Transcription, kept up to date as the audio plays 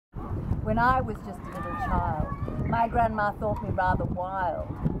When I was just a little child, my grandma thought me rather wild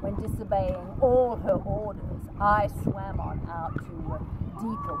when, disobeying all her orders, I swam on out to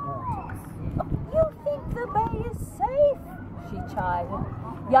deeper waters. "You think the bay is safe?" she chided.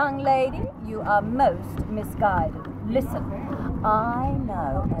 "Young lady, you are most misguided. Listen, I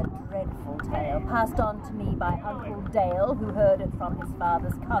know a dreadful tale passed on to me by Uncle Dale, who heard it from his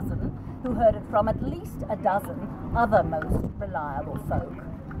father's cousin, who heard it from at least a dozen other most reliable folk.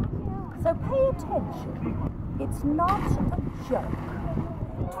 So pay attention. It's not a joke.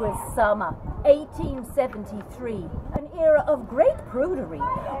 'Twas summer 1873, an era of great prudery,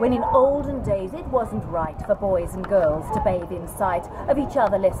 when in olden days it wasn't right for boys and girls to bathe in sight of each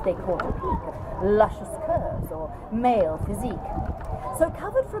other lest they caught a peek of luscious curves or male physique. So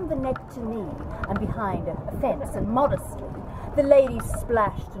covered from the neck to knee and behind a fence and modestly, the ladies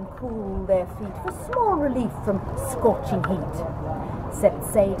splashed and cooled their feet for small relief from scorching heat. Except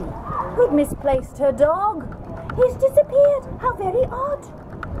Sadie, who'd misplaced her dog. He's disappeared. How very odd.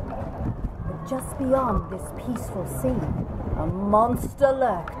 But just beyond this peaceful scene, a monster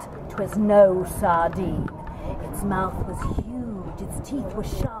lurked. 'Twas no sardine. Its mouth was huge, its teeth were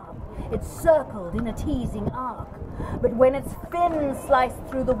sharp, it circled in a teasing arc. But when its fin sliced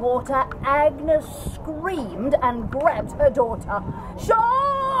through the water, Agnes screamed and grabbed her daughter.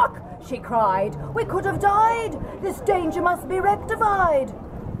 "Shark!" she cried. "We could have died! This danger must be rectified!"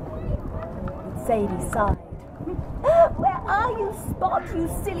 But Sadie sighed. "Where are you, Spot, you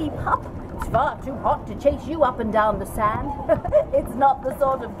silly pup? It's far too hot to chase you up and down the sand. It's not the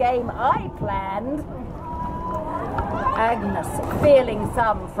sort of game I planned." Agnes, feeling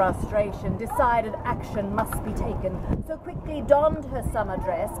some frustration, decided action must be taken, so quickly donned her summer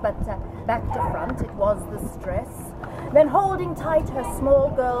dress, but back to front it was the stress. Then holding tight her small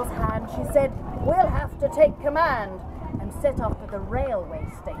girl's hand, she said, "We'll have to take command," and set off for the railway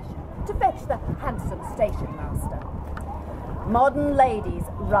station to fetch the handsome station master. Modern ladies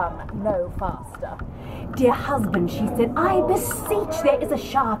run no faster. "Dear husband," she said, "I beseech, there is a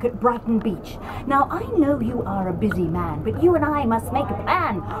shark at Brighton Beach. Now, I know you are a busy man, but you and I must make a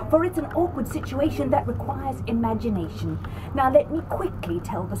plan, for it's an awkward situation that requires imagination. Now, let me quickly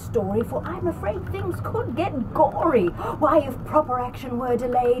tell the story, for I'm afraid things could get gory. Why, if proper action were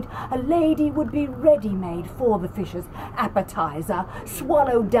delayed, a lady would be ready-made for the fisher's appetizer,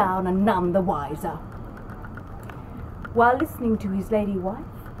 swallowed down and none the wiser." While listening to his lady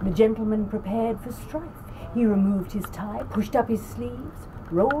wife, the gentleman prepared for strife. He removed his tie, pushed up his sleeves,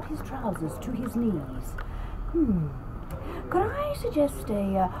 rolled his trousers to his knees. Could I suggest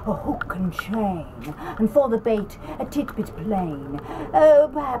a hook and chain, and for the bait a titbit plain? Oh,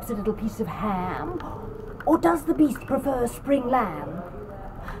 perhaps a little piece of ham? Or does the beast prefer spring lamb?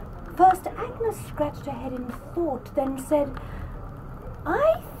 First Agnes scratched her head in thought, then said,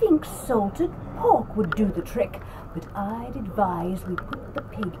 "I think salted pork would do the trick, but I'd advise we put the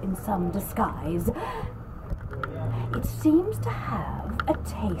pig in some disguise. It seems to have a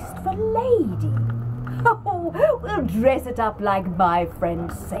taste for lady. Oh, we'll dress it up like my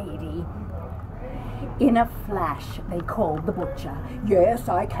friend Sadie." In a flash they called the butcher. "Yes,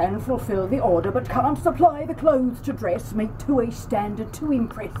 I can fulfill the order, but can't supply the clothes to dress, make to a standard to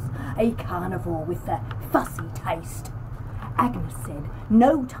impress a carnivore with a fussy taste." Agnes said,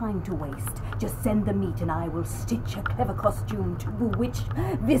 "No time to waste. Just send the meat and I will stitch a clever costume to bewitch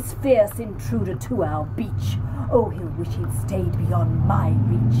this fierce intruder to our beach. Oh, he'll wish he'd stayed beyond my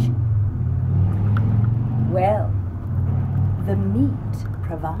reach." Well, the meat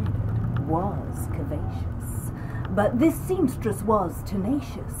provided was curvaceous, but this seamstress was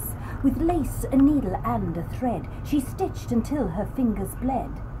tenacious. With lace, a needle and a thread, she stitched until her fingers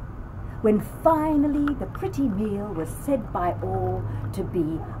bled. When finally the pretty meal was said by all to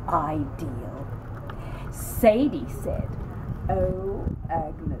be ideal, Sadie said, "Oh,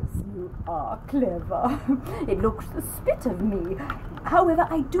 Agnes, you are clever. It looks the spit of me. However,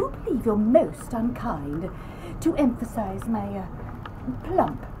 I do believe you're most unkind to emphasize my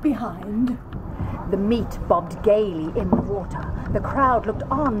plump behind." The meat bobbed gaily in the water. The crowd looked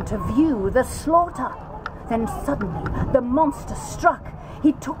on to view the slaughter. Then suddenly the monster struck.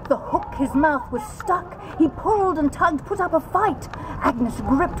 He took the hook, his mouth was stuck. He pulled and tugged, put up a fight. Agnes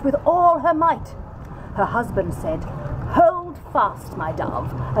gripped with all her might. Her husband said, "Hold fast, my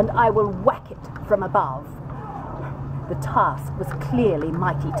dove, and I will whack it from above." The task was clearly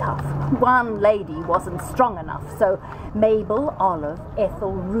mighty tough. One lady wasn't strong enough, so Mabel, Olive,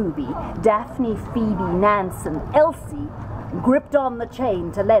 Ethel, Ruby, Daphne, Phoebe, Nansen, Elsie gripped on the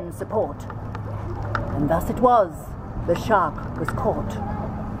chain to lend support. And thus it was the shark was caught.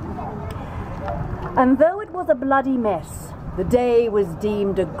 And though it was a bloody mess, The day was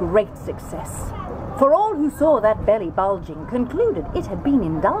deemed a great success, for all who saw that belly bulging concluded it had been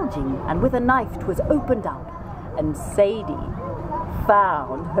indulging, and with a knife 'twas opened up, and Sadie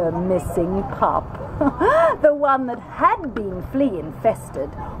found her missing pup. The one that had been flea infested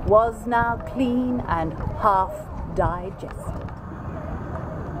was now clean and half digested.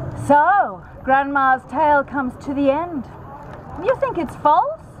 So, Grandma's tale comes to the end. You think it's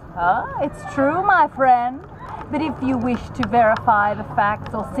false? It's true, my friend. But if you wish to verify the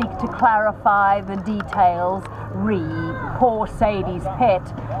facts or seek to clarify the details, re poor Sadie's pet,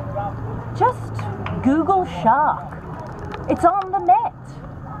 just Google shark. It's on the net.